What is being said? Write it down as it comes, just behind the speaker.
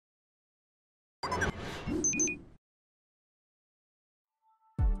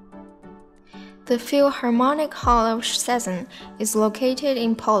The Philharmonic Hall of Szczecin is located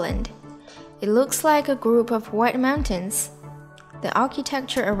in Poland. It looks like a group of white mountains. The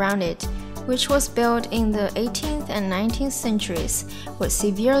architecture around it, which was built in the 18th and 19th centuries, was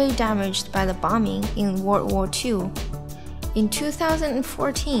severely damaged by the bombing in World War II. In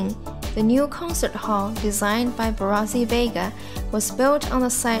 2014, the new concert hall, designed by Barazzi Vega, was built on the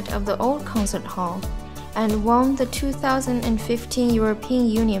site of the old concert hall and won the 2015 European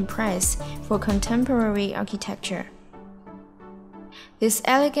Union Prize for Contemporary Architecture. This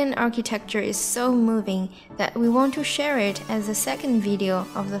elegant architecture is so moving that we want to share it as the second video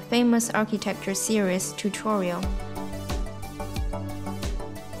of the famous architecture series Tutorial.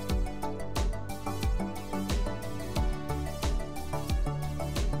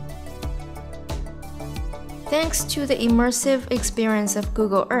 Thanks to the immersive experience of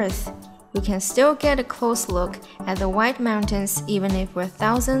Google Earth, we can still get a close look at the White Mountains even if we're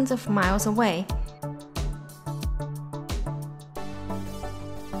thousands of miles away.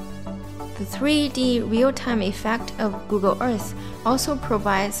 The 3D real-time effect of Google Earth also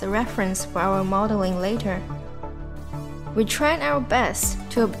provides a reference for our modeling later. We tried our best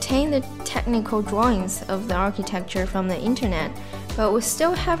to obtain the technical drawings of the architecture from the internet, but we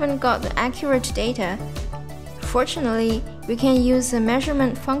still haven't got the accurate data. Fortunately, we can use the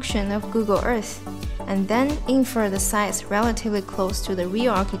measurement function of Google Earth and then infer the sites relatively close to the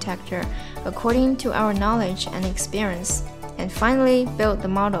real architecture according to our knowledge and experience, and finally build the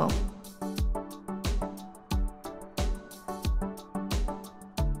model.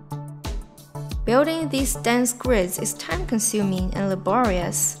 Building these dense grids is time-consuming and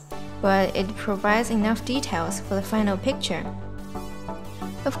laborious, but it provides enough details for the final picture.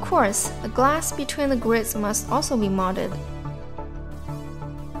 Of course, the glass between the grids must also be modded.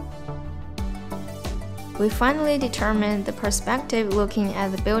 We finally determined the perspective looking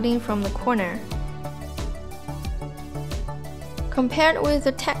at the building from the corner. Compared with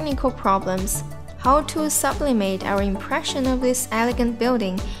the technical problems, how to sublimate our impression of this elegant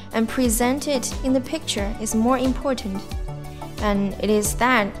building and present it in the picture is more important. And it is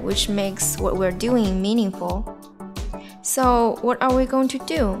that which makes what we're doing meaningful. So, what are we going to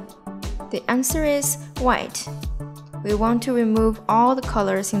do? The answer is white. We want to remove all the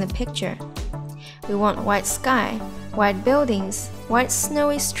colors in the picture. We want white sky, white buildings, white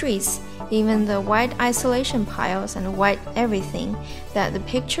snowy streets, even the white isolation piles and white everything, that the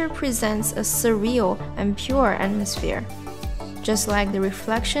picture presents a surreal and pure atmosphere, just like the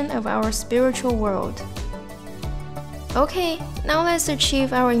reflection of our spiritual world. Okay, now let's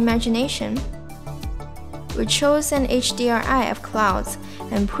achieve our imagination. We chose an HDRI of clouds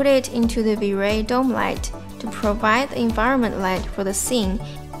and put it into the V-Ray dome light to provide the environment light for the scene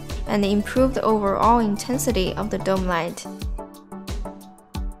and improve the overall intensity of the dome light.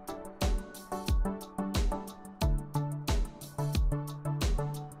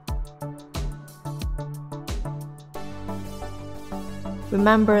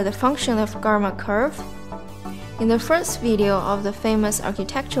 Remember the function of gamma curve? In the first video of the famous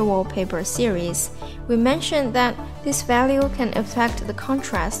architecture wallpaper series, we mentioned that this value can affect the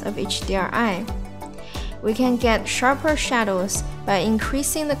contrast of HDRI. We can get sharper shadows by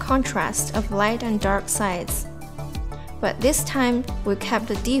increasing the contrast of light and dark sides. But this time, we kept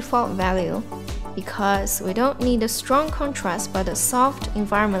the default value, because we don't need a strong contrast but a soft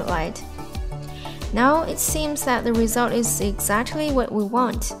environment light. Now it seems that the result is exactly what we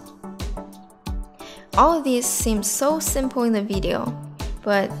want. All of these seem so simple in the video,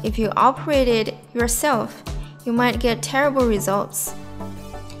 but if you operate it yourself, you might get terrible results.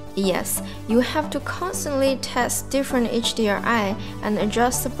 Yes, you have to constantly test different HDRI and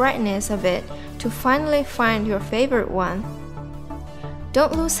adjust the brightness of it to finally find your favorite one.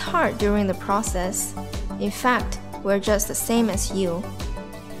 Don't lose heart during the process. In fact, we're just the same as you.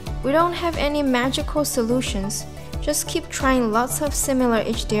 We don't have any magical solutions. Just keep trying lots of similar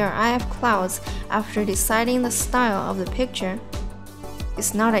HDRI of clouds after deciding the style of the picture.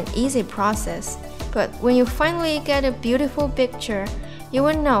 It's not an easy process, but when you finally get a beautiful picture, you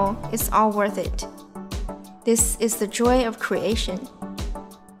will know it's all worth it. This is the joy of creation.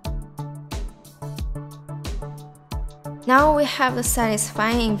 Now we have the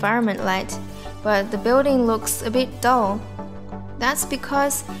satisfying environment light, but the building looks a bit dull. That's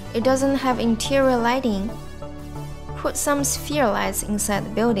because it doesn't have interior lighting. Put some sphere lights inside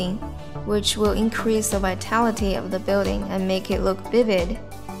the building, which will increase the vitality of the building and make it look vivid.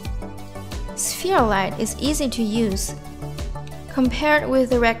 Sphere light is easy to use. Compared with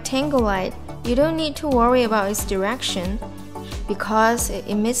the rectangle light, you don't need to worry about its direction, because it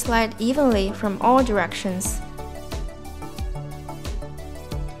emits light evenly from all directions.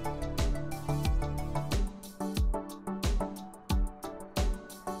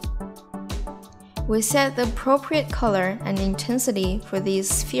 We set the appropriate color and intensity for these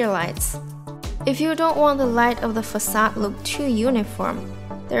sphere lights. If you don't want the light of the facade look too uniform,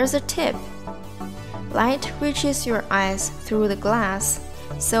 there's a tip. Light reaches your eyes through the glass,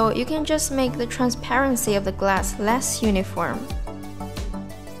 so you can just make the transparency of the glass less uniform.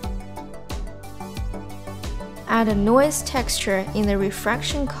 Add a noise texture in the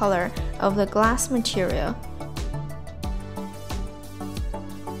refraction color of the glass material.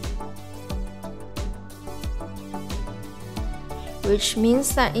 Which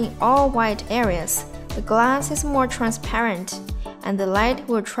means that in all white areas, the glass is more transparent and the light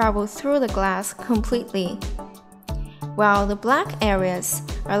will travel through the glass completely, while the black areas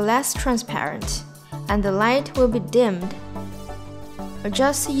are less transparent and the light will be dimmed.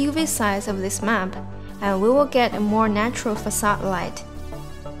 Adjust the UV size of this map and we will get a more natural facade light.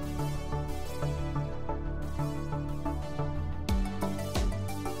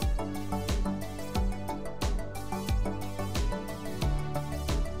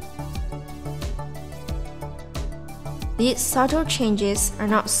 These subtle changes are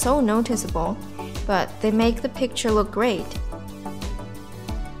not so noticeable, but they make the picture look great.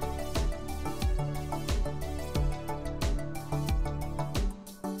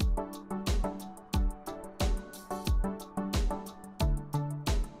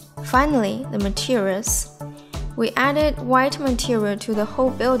 Finally, the materials. We added white material to the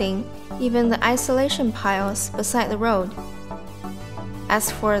whole building, even the isolation piles beside the road. As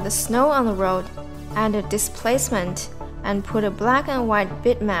for the snow on the road, added displacement and put a black and white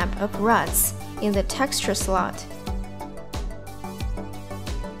bitmap of ruts in the texture slot.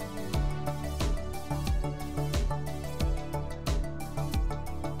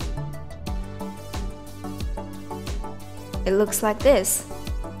 It looks like this.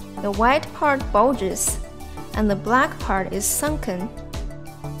 The white part bulges and the black part is sunken.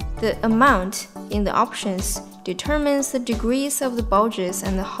 The amount in the options determines the degrees of the bulges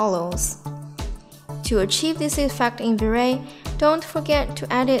and the hollows. To achieve this effect in V-Ray, don't forget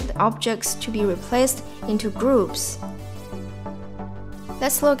to edit the objects to be replaced into groups.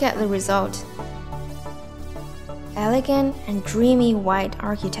 Let's look at the result. Elegant and dreamy white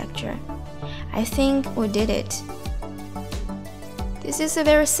architecture. I think we did it. This is a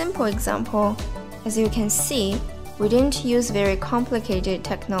very simple example. As you can see, we didn't use very complicated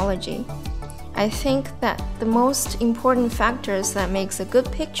technology. I think that the most important factors that makes a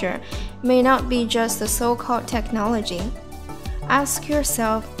good picture may not be just the so-called technology. Ask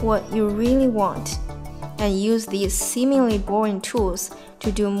yourself what you really want, and use these seemingly boring tools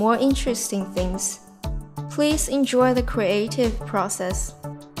to do more interesting things. Please enjoy the creative process.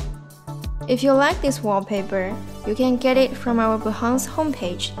 If you like this wallpaper, you can get it from our Behance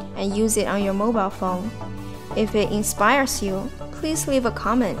homepage and use it on your mobile phone. If it inspires you, please leave a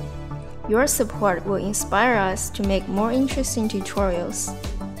comment. Your support will inspire us to make more interesting tutorials.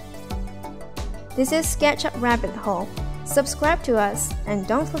 This is SketchUp Rabbit Hole. Subscribe to us and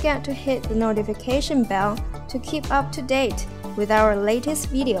don't forget to hit the notification bell to keep up to date with our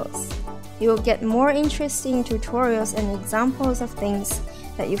latest videos. You will get more interesting tutorials and examples of things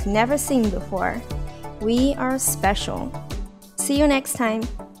that you've never seen before. We are special. See you next time!